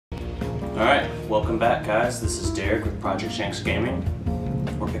Alright, welcome back guys. This is Derek with Project Shanks Gaming.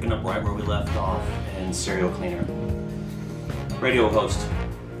 We're picking up right where we left off in Serial Cleaner. Radio host.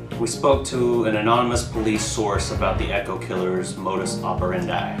 We spoke to an anonymous police source about the Echo Killer's modus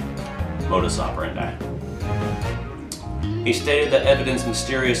operandi. He stated that evidence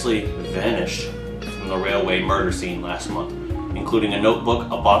mysteriously vanished from the railway murder scene last month, including a notebook,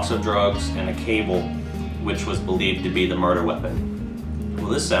 a box of drugs, and a cable which was believed to be the murder weapon. Well,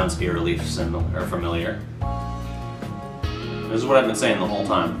 this sounds eerily familiar. This is what I've been saying the whole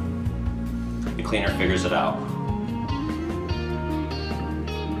time. The cleaner figures it out.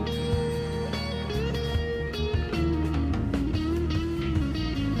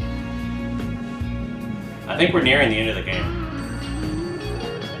 I think we're nearing the end of the game.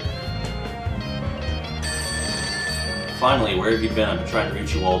 Finally, where have you been? I've been trying to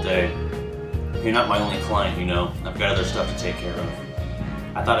reach you all day. You're not my only client, you know. I've got other stuff to take care of.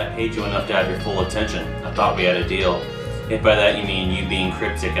 I thought I paid you enough to have your full attention. I thought we had a deal. If by that you mean you being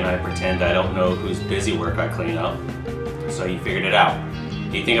cryptic and I pretend I don't know whose busy work I clean up. So you figured it out.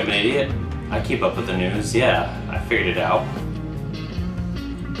 Do you think I'm an idiot? I keep up with the news. Yeah, I figured it out.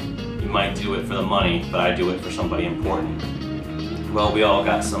 You might do it for the money, but I do it for somebody important. Well, we all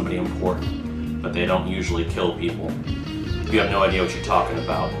got somebody important, but they don't usually kill people. You have no idea what you're talking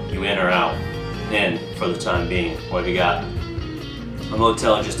about. You in or out? In, for the time being. What have you got? A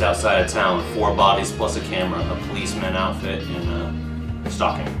motel just outside of town, 4 bodies plus a camera, a policeman outfit, and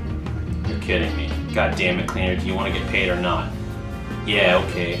stalking. You're kidding me. God damn it, cleaner, do you want to get paid or not? Yeah,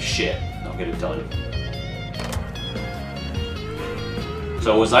 okay, shit. I'll get it done.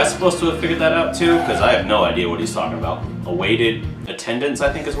 So was I supposed to have figured that out too? Because I have no idea what he's talking about. Awaited attendance,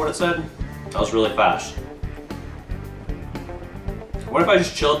 I think is what it said. That was really fast. What if I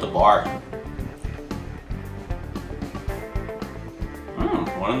just chill at the bar?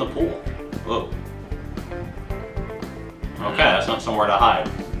 One in the pool. Whoa. Okay, that's not somewhere to hide.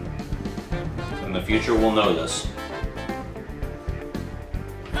 In the future, we'll know this.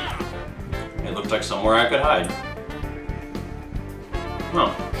 It looked like somewhere I could hide.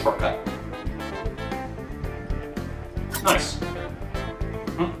 Oh, shortcut. Nice.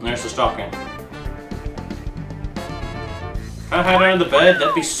 There's the stalking. Can I hide under the bed?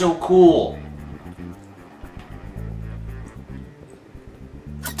 That'd be so cool.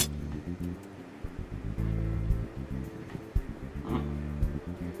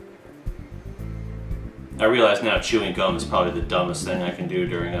 I realize now chewing gum is probably the dumbest thing I can do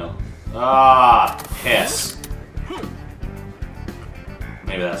during a... piss.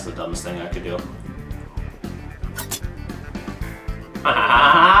 Maybe that's the dumbest thing I could do.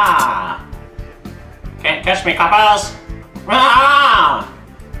 Can't catch me, coppers!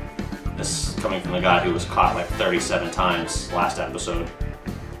 This is coming from the guy who was caught like 37 times last episode.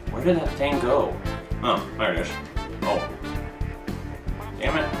 Where did that thing go? Oh, there it is. Oh.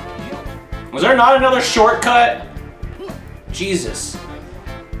 Damn it. Was there not another shortcut? Jesus.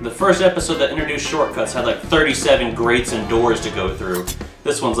 The first episode that introduced shortcuts had like 37 grates and doors to go through.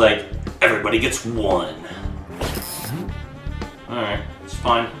 This one's like, everybody gets one. Alright, it's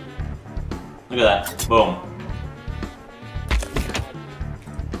fine. Look at that. Boom.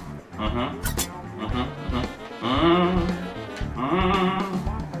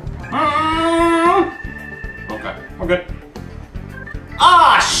 Okay, we're good.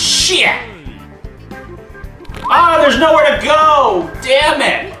 Ah, shit! Ah, there's nowhere to go! Damn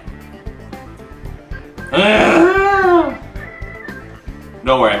it!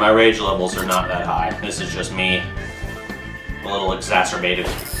 Don't worry, my rage levels are not that high. This is just me. A little exacerbated.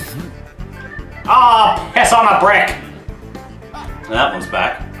 Ah, piss on a brick! That one's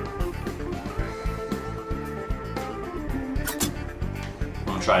back.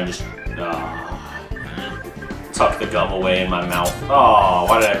 I'm trying to just tuck the gum away in my mouth. Oh,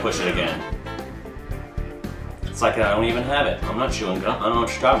 why did I push it again? It's like I don't even have it. I'm not chewing gum. I don't know what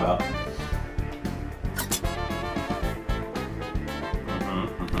you're talking about.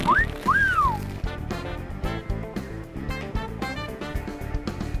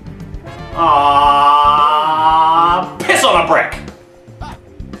 Ah, piss on a brick!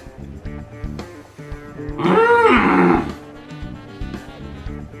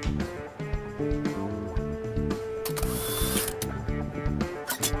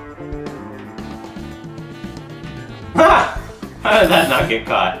 How did that not get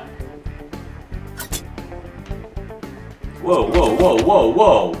caught? Whoa, whoa, whoa, whoa,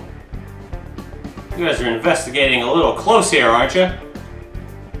 whoa! You guys are investigating a little close here, aren't you?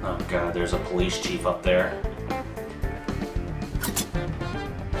 Oh god, there's a police chief up there.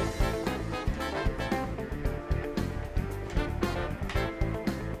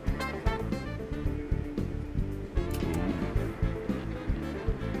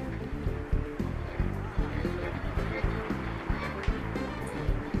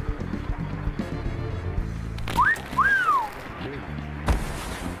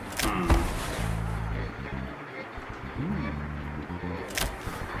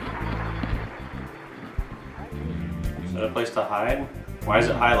 place to hide? Why is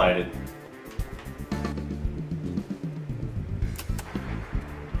it highlighted?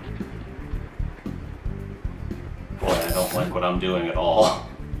 Boy, I don't like what I'm doing at all.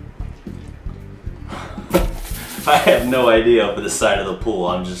 I have no idea over the side of the pool.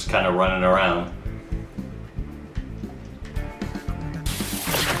 I'm just kind of running around.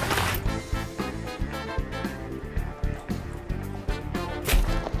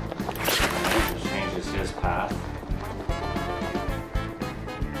 Changes his path.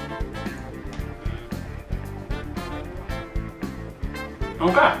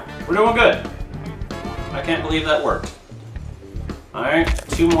 Okay, we're doing good. I can't believe that worked. Alright,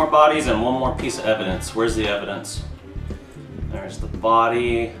 2 more bodies and 1 more piece of evidence. Where's the evidence? There's the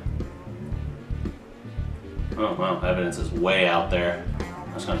body. Oh, well, evidence is way out there.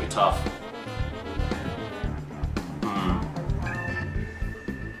 That's gonna be tough.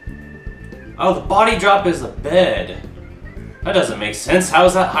 Oh, the body drop is the bed. That doesn't make sense. How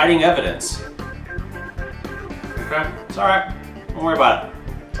is that hiding evidence? Okay, it's alright. Don't worry about it.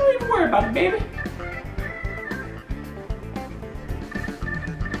 Don't even worry about it, baby.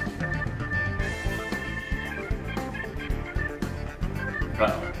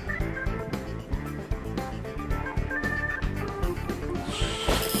 Uh-oh.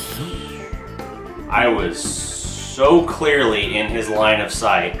 I was so clearly in his line of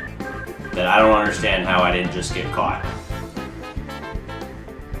sight that I don't understand how I didn't just get caught.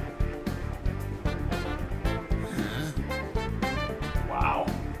 Wow.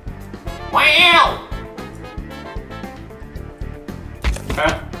 Wow!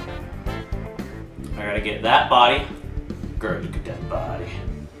 Okay. I gotta get that body. Girl, look at that body.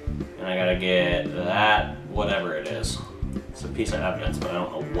 And I gotta get that, whatever it is. It's a piece of evidence, but I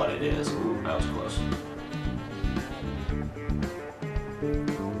don't know what it is. Ooh, that was close.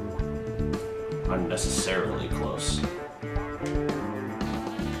 Unnecessarily close.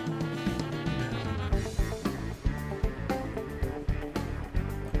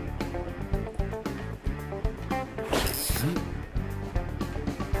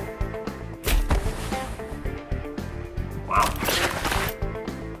 Wow.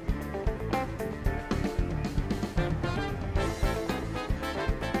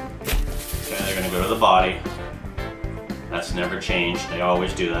 Okay, they're gonna go to the body. That's never changed. They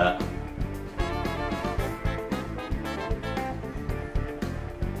always do that.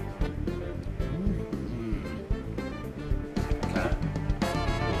 Okay.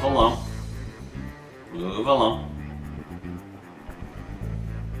 Move along. Move along.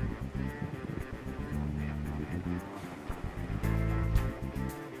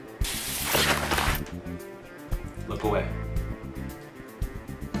 Look away.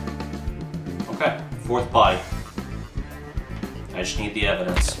 Okay, 4th body. I just need the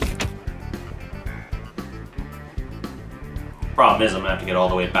evidence. Problem is, I'm gonna have to get all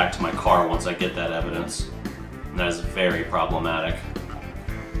the way back to my car once I get that evidence. And that is very problematic.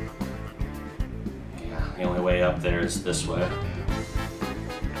 Yeah, the only way up there is this way.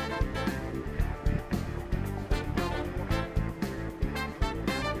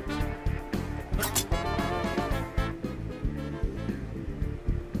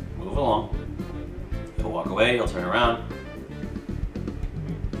 Move along. He'll walk away, he'll turn around.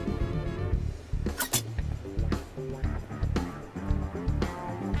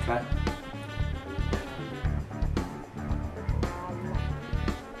 Okay.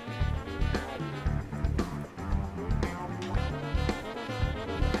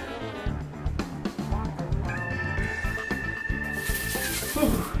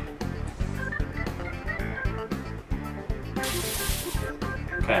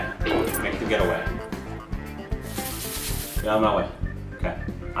 Okay, make the getaway. Get out of my way. Okay,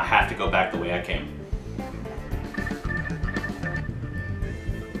 I have to go back the way I came.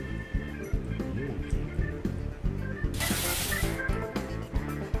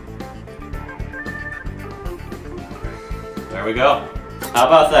 There we go. How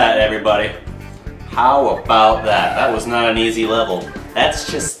about that, everybody? How about that? That was not an easy level.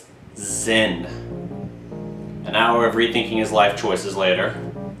 That's just zen. An hour of rethinking his life choices later.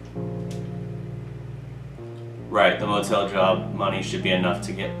 Right, the motel job money should be enough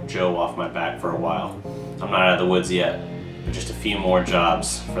to get Joe off my back for a while. I'm not out of the woods yet, but just a few more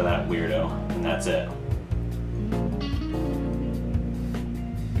jobs for that weirdo, and that's it.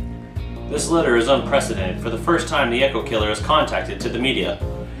 This letter is unprecedented. For the first time, the Echo Killer is contacted to the media.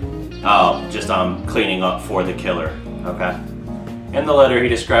 Oh, just cleaning up for the killer, okay? In the letter, he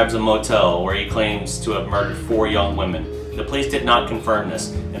describes a motel where he claims to have murdered 4 young women. The police did not confirm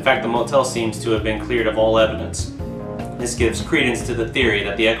this. In fact, the motel seems to have been cleared of all evidence. This gives credence to the theory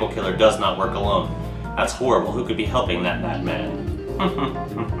that the Echo Killer does not work alone. That's horrible. Who could be helping that madman?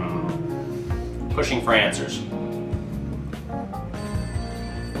 Pushing for answers.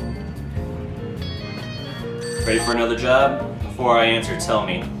 Ready for another job? Before I answer, tell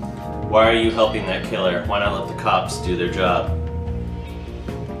me, why are you helping that killer? Why not let the cops do their job?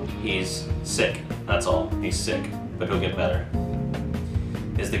 He's sick. That's all. He's sick, but he'll get better.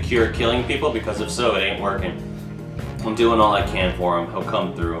 Is the cure killing people? Because if so, it ain't working. I'm doing all I can for him. He'll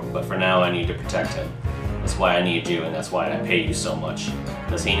come through, but for now I need to protect him. That's why I need you, and that's why I pay you so much.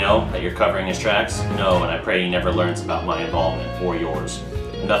 Does he know that you're covering his tracks? No, and I pray he never learns about my involvement, or yours.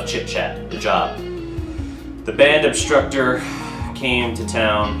 Enough chit-chat. The job. The band obstructor came to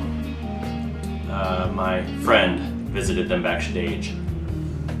town. My friend visited them backstage.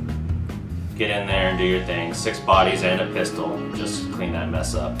 Get in there and do your thing. 6 bodies and a pistol. Just clean that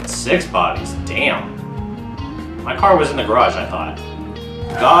mess up. 6 bodies? Damn. My car was in the garage, I thought.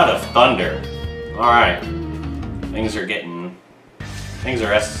 God of Thunder. Alright. Things are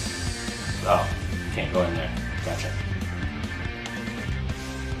Oh, can't go in there. Gotcha.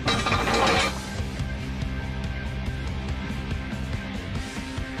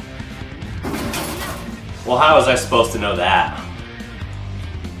 Well, how was I supposed to know that?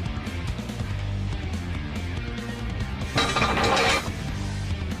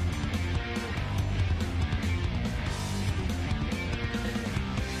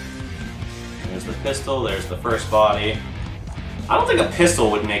 There's the pistol, there's the first body. I don't think a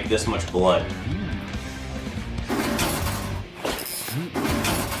pistol would make this much blood.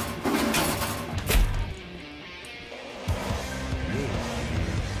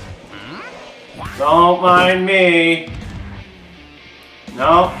 Don't mind me.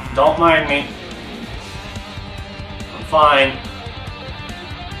 No, don't mind me. I'm fine.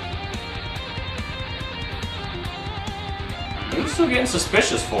 What are you still getting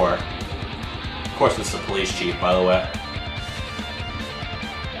suspicious for? Of course, it's the police chief, by the way.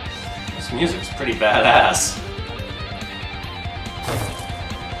 This music's pretty badass.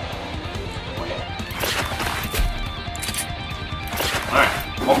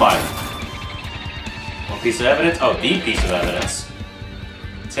 Alright, one body. One piece of evidence. Oh, the piece of evidence.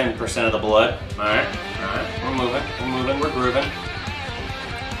 10% of the blood. Alright, alright. We're moving, we're grooving.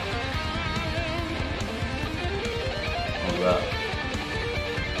 Hold up.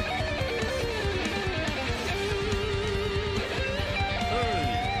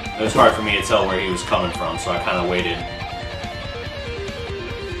 It was hard for me to tell where he was coming from, so I kind of waited.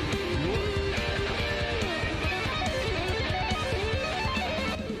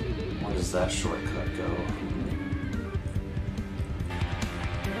 Where does that shortcut go?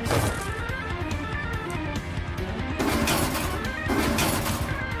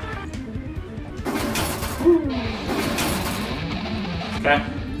 Okay.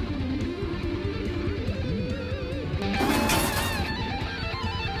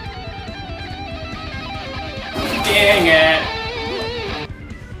 Dang it!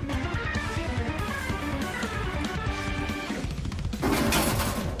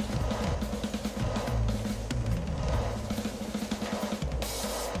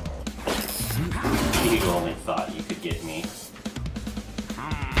 You only thought you could get me.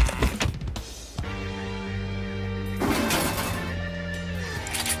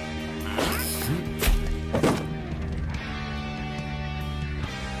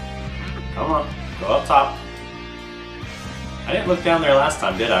 Come on, go up top. I didn't look down there last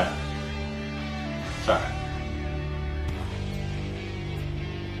time, did I? Sorry.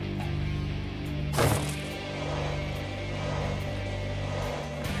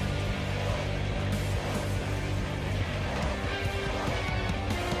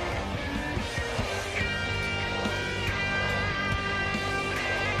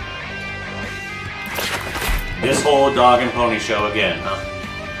 This whole dog and pony show again, huh?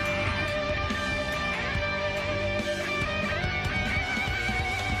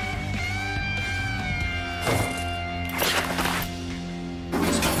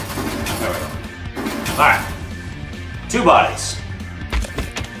 Alright. 2 bodies.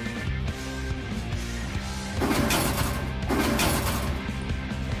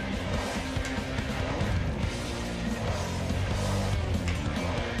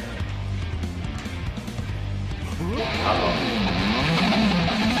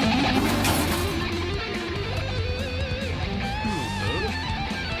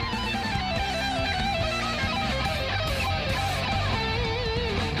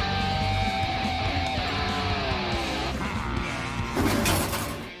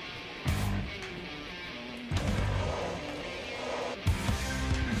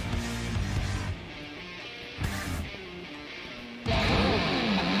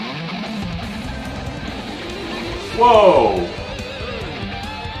 Whoa!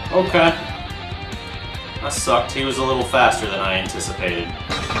 Okay. That sucked. He was a little faster than I anticipated.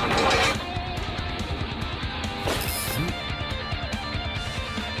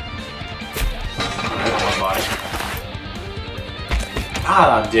 Alright, one body.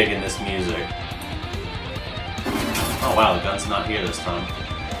 God, I'm digging this music. Oh wow, the gun's not here this time.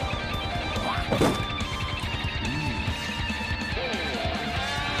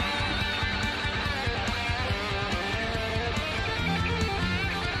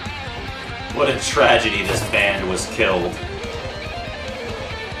 What a tragedy this band was killed.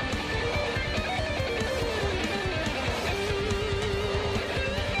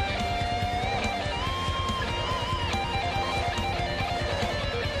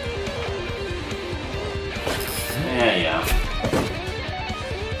 Yeah.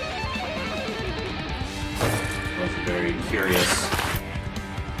 That was a very curious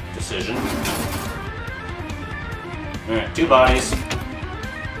decision. Alright, 2 bodies.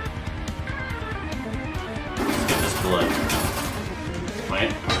 Blood.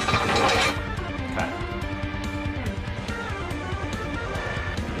 Wait. Okay.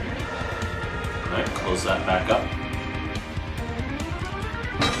 Alright, close that back up.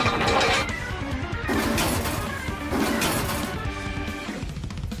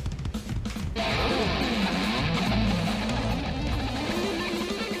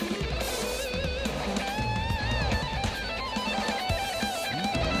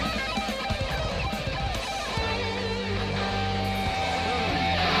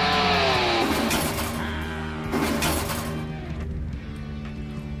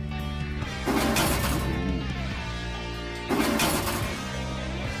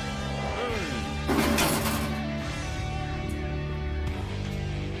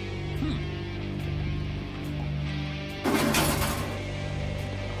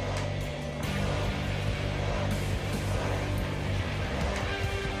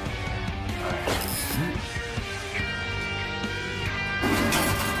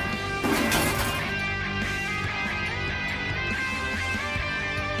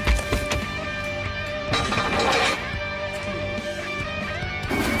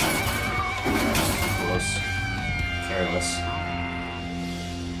 Careless.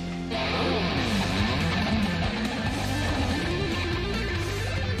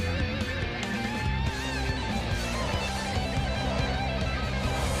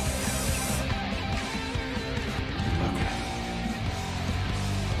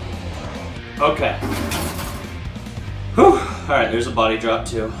 Okay. Whew. Alright, there's a body drop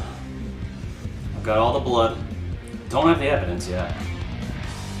too. I've got all the blood. Don't have the evidence yet.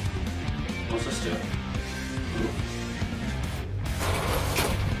 What's this do?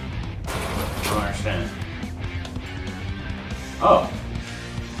 I don't understand. Oh.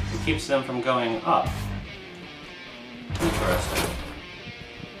 It keeps them from going up. Interesting.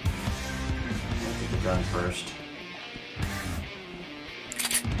 I'll get the gun first.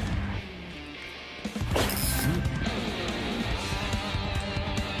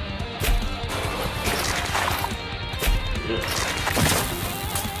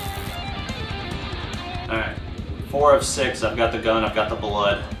 Alright. 4 of 6. I've got the gun, I've got the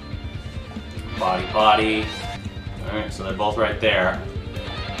blood. Body, body. Alright, so they're both right there.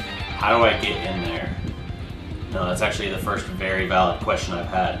 How do I get in there? No, that's actually the first very valid question I've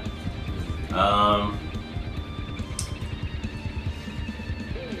had.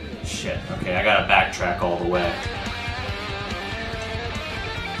 Shit. Okay, I gotta backtrack all the way.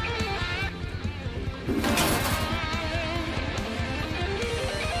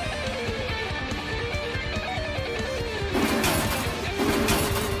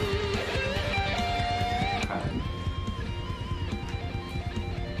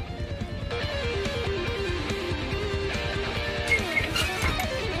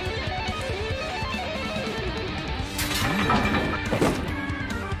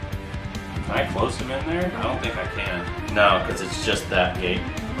 Can I close him in there? I don't think I can. No, because it's just that gate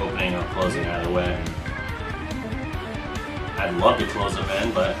opening or closing out of the way. I'd love to close him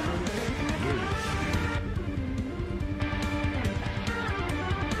in, but...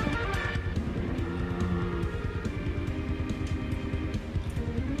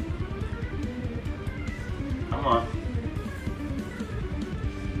 Come on.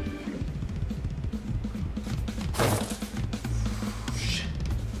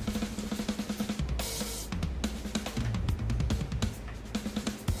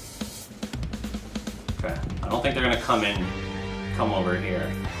 Okay. I don't think they're gonna come over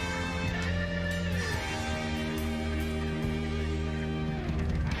here.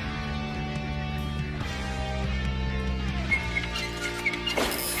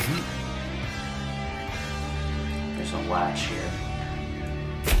 latch here.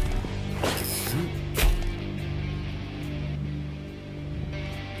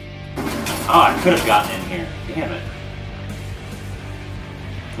 Oh, I could have gotten in here. Damn it.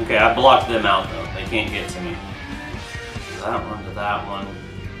 Okay, I blocked them out though. They can't get to me. That one to that one.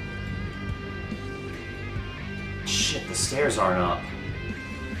 Shit, the stairs aren't up.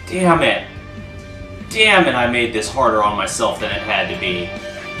 Damn it. Damn it, I made this harder on myself than it had to be.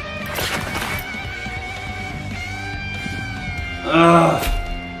 Ugh.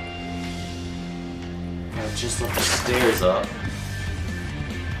 I just left the stairs up.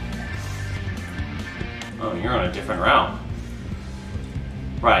 Oh, you're on a different route.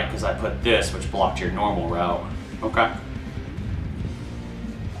 Right, because I put this, which blocked your normal route. Okay.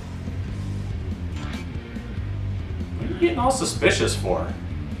 What are you getting all suspicious for?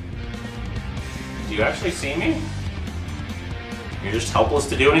 Do you actually see me? You're just helpless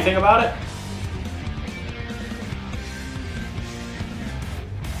to do anything about it?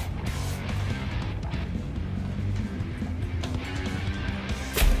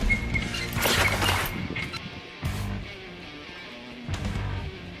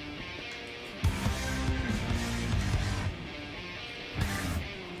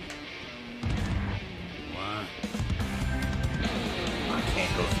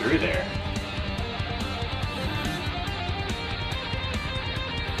 Through there.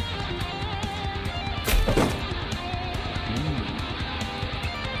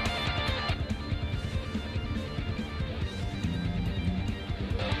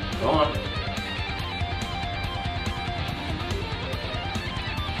 Go on.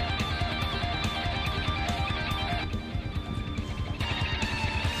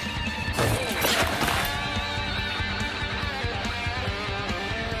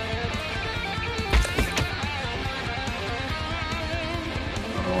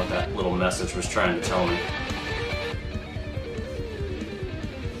 That little message was trying to tell me.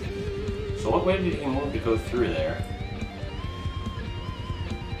 So what way did he move to go through there?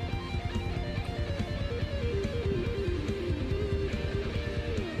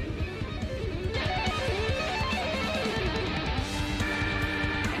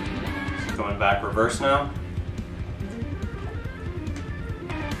 Is he going back reverse now?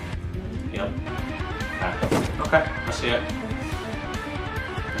 Yep. Okay, I see it.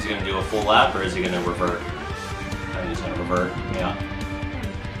 Is he going to do a full lap, or is he going to revert? I think he's going to revert, yeah.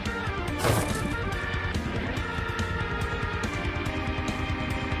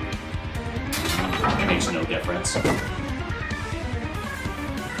 It makes no difference.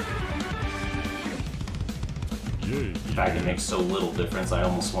 In fact, it makes so little difference, I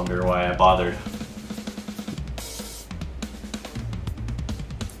almost wonder why I bothered.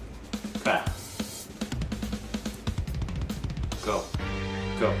 Okay. Go.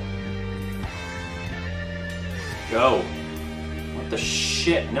 Go. Go. What the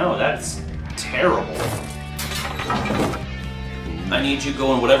shit? No, that's terrible. I need you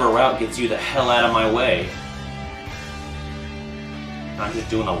going whatever route gets you the hell out of my way. I'm just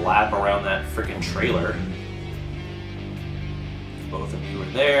doing a lap around that freaking trailer. Both of you are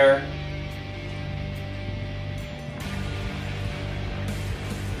there.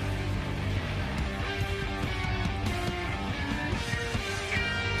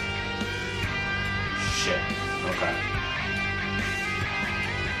 Shit. Okay.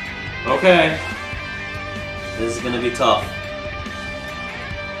 Okay. This is gonna be tough.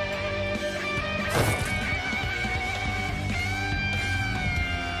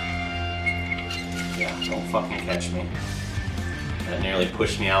 Yeah, don't fucking catch me. That nearly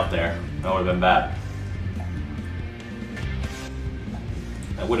pushed me out there. That would have been bad.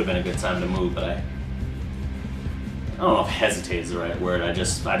 That would have been a good time to move, but I don't know if hesitate is the right word. I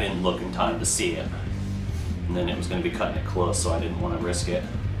didn't look in time to see it. And then it was going to be cutting it close, so I didn't want to risk it.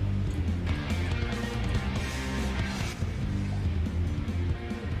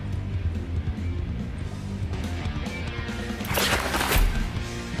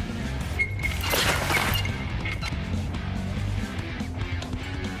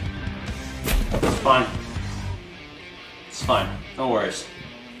 It's fine. It's fine. No worries.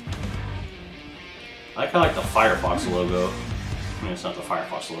 I kind of like the Firefox logo. I mean, it's not the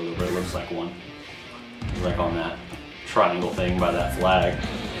Firefox logo, but it looks like one. It's like on that triangle thing by that flag.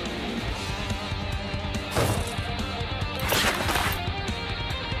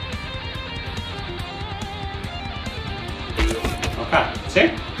 Okay,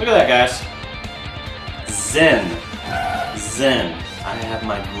 see? Look at that, guys. Zen. Zen. I have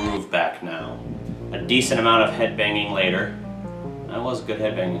my groove back now. A decent amount of headbanging later. That was good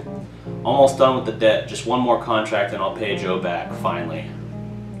headbanging. Almost done with the debt. Just one more contract and I'll pay Joe back, finally.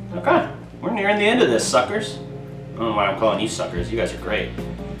 Okay, we're nearing the end of this, suckers. don't know why I'm calling you suckers. You guys are great.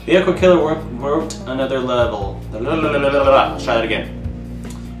 The Echo Killer wrote another level. Let's try that again.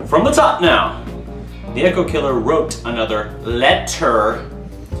 From the top now. The Echo Killer wrote another letter,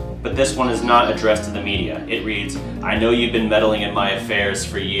 but this one is not addressed to the media. It reads, I know you've been meddling in my affairs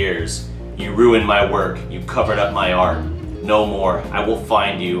for years. You ruined my work. You covered up my art. No more. I will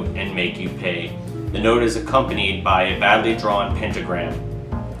find you and make you pay. The note is accompanied by a badly drawn pentagram.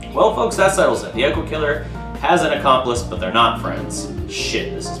 Well, folks, that settles it. The Echo Killer has an accomplice, but they're not friends.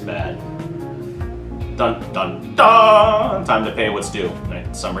 Shit, this is bad. Dun dun dun! Time to pay what's due.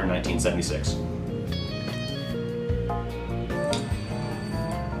 Summer 1976.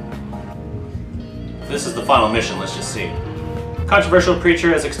 This is the final mission, let's just see. Controversial preacher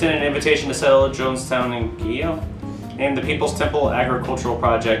has extended an invitation to settle Jonestown and Gio. Named the People's Temple Agricultural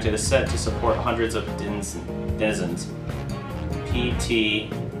Project, it is set to support hundreds of denizens.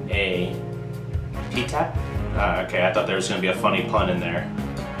 PTA. PTAP? Okay, I thought there was going to be a funny pun in there.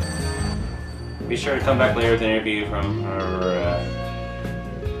 Be sure to come back later with an interview from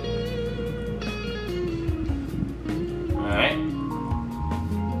Alright.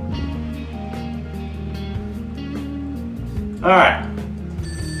 Alright.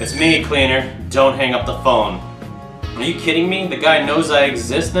 It's me, Cleaner. Don't hang up the phone. Are you kidding me? The guy knows I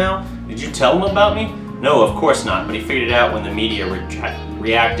exist now? Did you tell him about me? No, of course not, but he figured it out when the media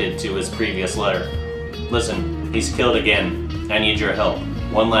reacted to his previous letter. Listen, he's killed again. I need your help.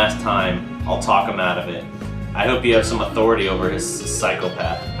 One last time. I'll talk him out of it. I hope you have some authority over his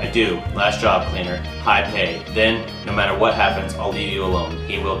psychopath. I do. Last job, Cleaner. High pay. Then, no matter what happens, I'll leave you alone.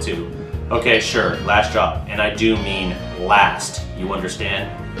 He will too. Okay, sure. Last job. And I do mean last. You understand?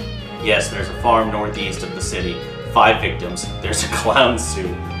 Yes, there's a farm northeast of the city. 5 victims. There's a clown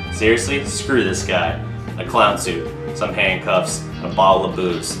suit. Seriously? Screw this guy. A clown suit. Some handcuffs. A bottle of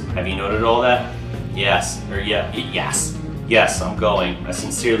booze. Have you noted all that? Yes. Yes. Yes, I'm going. I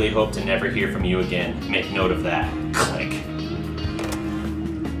sincerely hope to never hear from you again. Make note of that. Click.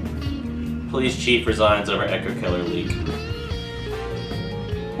 Police chief resigns over Echo Killer leak.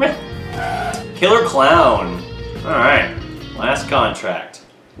 Killer clown. Alright. Last contract.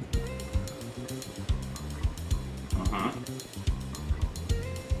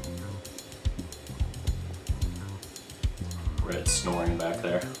 Red snoring back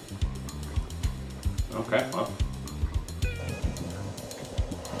there. Okay, well.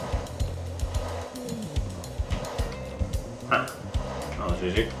 Huh. Oh, that's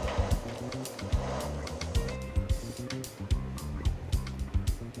easy.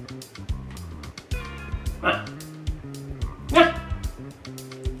 Huh. Yeah.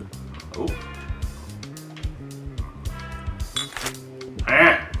 Oh.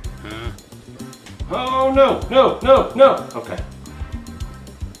 Ah. Oh no, no, no, no. Okay.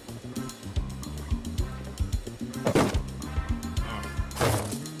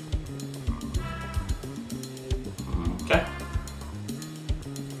 Okay.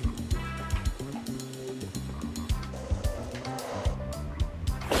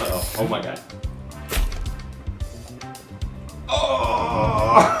 Uh-oh. Oh my god.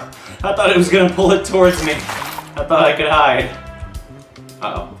 Oh! I thought it was gonna pull it towards me. I thought I could hide.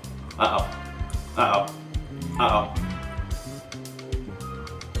 Uh-oh. Uh-oh. Uh-oh. Uh-oh.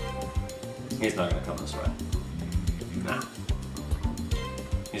 He's not gonna come this way. Nah.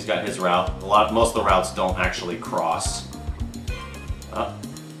 He's got his route. Most of the routes don't actually cross. Oh.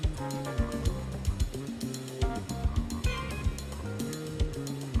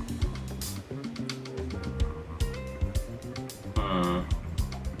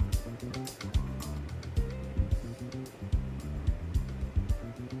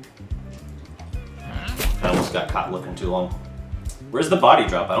 I almost got caught looking too long. Where's the body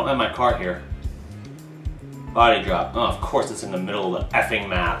drop? I don't have my cart here. Body drop. Oh, of course it's in the middle of the effing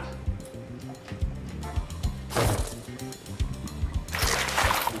map.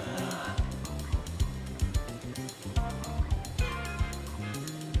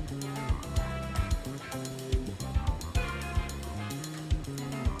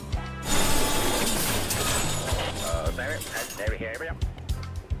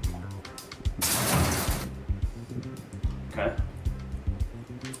 Okay.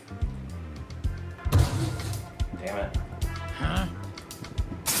 Damn it. Huh?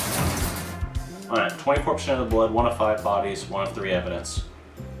 Alright, 24% of the blood, 1 of 5 bodies, 1 of 3 evidence.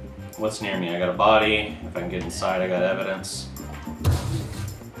 What's near me? I got a body. If I can get inside, I got evidence.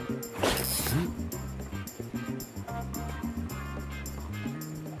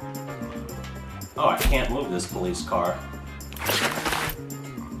 Oh, I can't move this police car.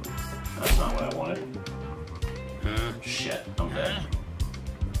 That's not what I wanted. Shit, I'm dead.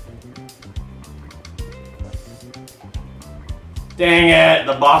 Dang it!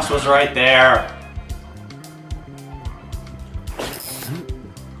 The box was right there!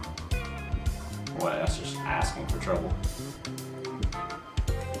 Boy, that's just asking for trouble.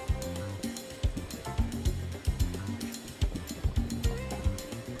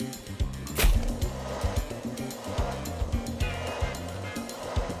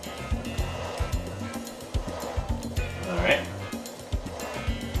 Alright.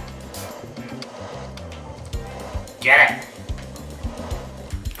 Get it!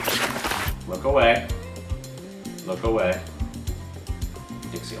 Look away. Look away.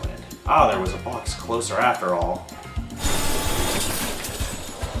 Dixieland. Oh, there was a box closer after all.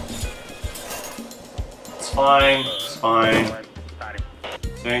 It's fine. It's fine.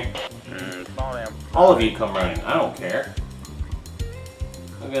 See? All of you come running. I don't care.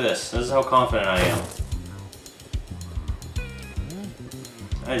 Look at this. This is how confident I am.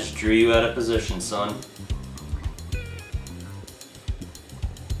 I just drew you out of position, son.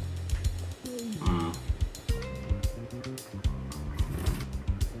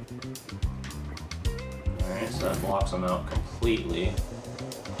 Alright, so that blocks them out completely.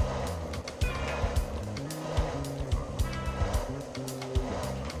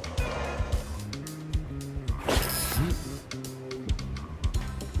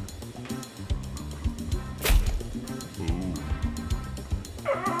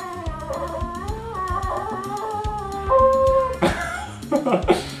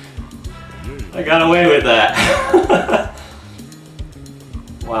 I got away with that.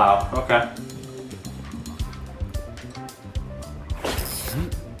 Wow, okay.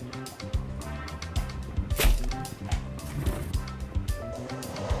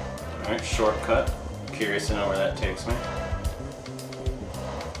 Alright, shortcut. Curious to know where that takes me.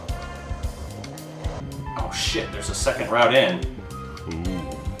 Oh shit, there's a second route in.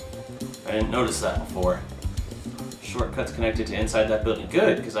 I didn't notice that before. Shortcut's connected to inside that building.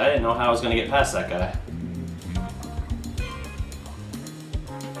 Good, because I didn't know how I was going to get past that guy.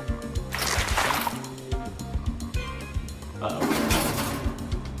 Uh-oh.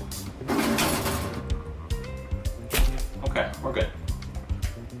 Okay, we're good.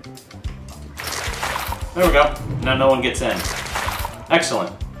 There we go. Now no one gets in.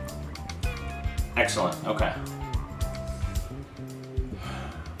 Excellent. Excellent, okay.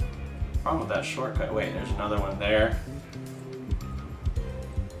 Problem with that shortcut. Wait, there's another one there.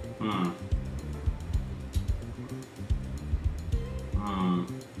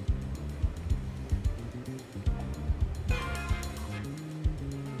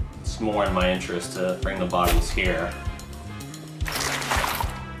 It's more in my interest to bring the bodies here.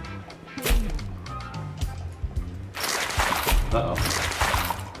 Uh-oh.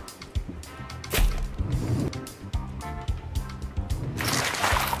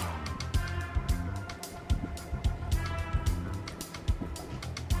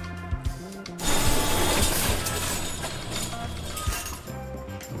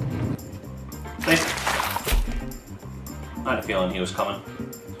 I had a feeling he was coming.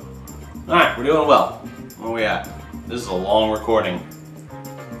 Alright, we're doing well. Where are we at? This is a long recording.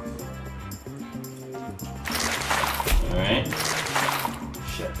 Alright.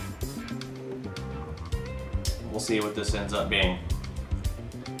 Shit. We'll see what this ends up being.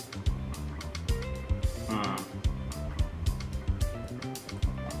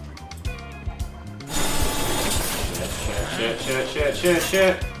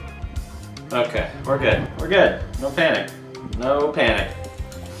 Shit. Okay, we're good. We're good. No panic. No panic.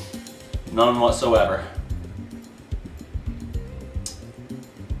 None whatsoever.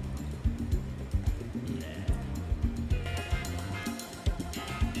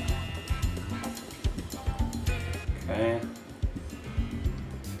 Okay.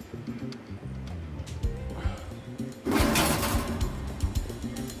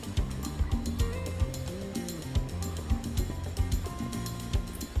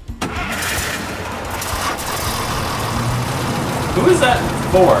 Who is that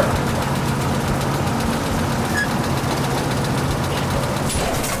for?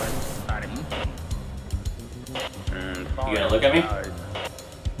 You gonna look at me?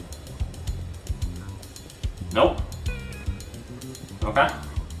 Nope. Okay.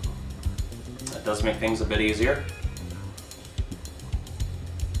 That does make things a bit easier.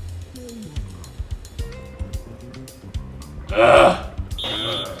 Ugh.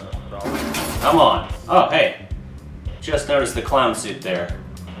 Come on. Oh, hey. Just noticed the clown suit there.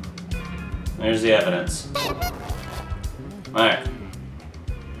 There's the evidence. Alright.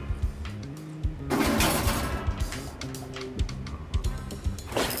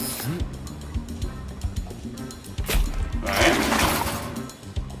 Alright.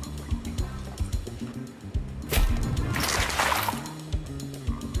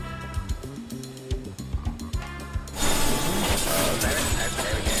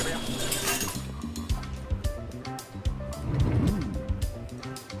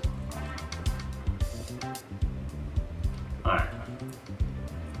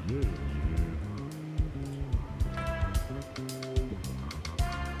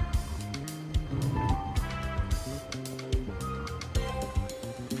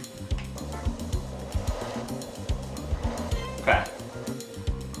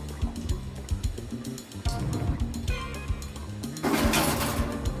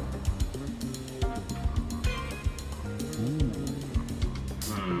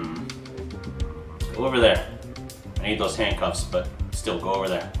 Go over there. I need those handcuffs, but still, go over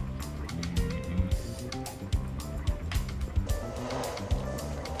there.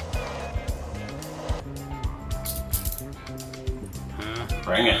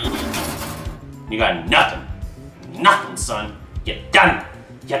 Bring it. You got nothing. Nothing, son. You're done.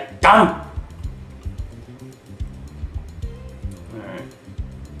 You're done. Alright.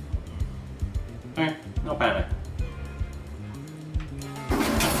 Alright, no panic.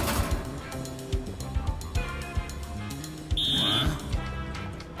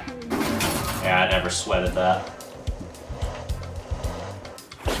 Yeah, I never sweated that.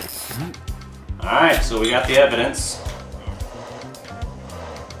 Alright, so we got the evidence.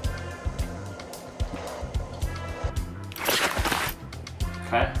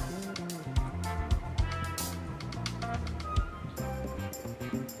 Okay.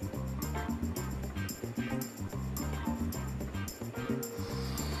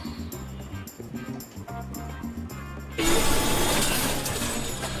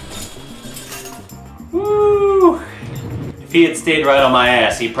 Woo! If he had stayed right on my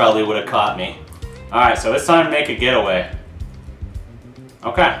ass, he probably would have caught me. Alright, so it's time to make a getaway.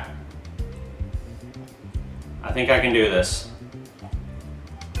 Okay. I think I can do this.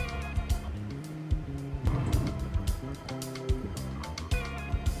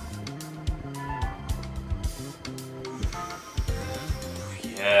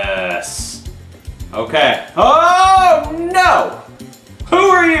 Yes. Okay. Oh, no! Who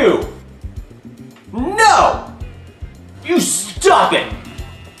are you? No! You stop it!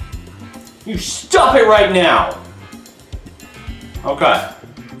 You stop it right now! Okay.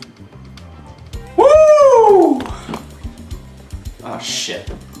 Woo! Oh, shit.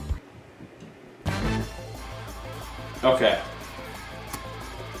 Okay.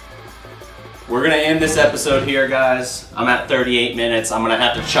 We're gonna end this episode here, guys. I'm at 38 minutes. I'm gonna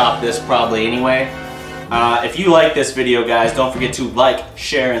have to chop this probably anyway. If you like this video, guys, don't forget to like,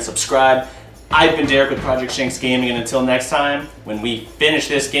 share, and subscribe. I've been Derek with Project Shanks Gaming, and until next time, when we finish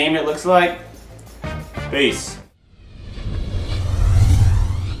this game, it looks like, peace.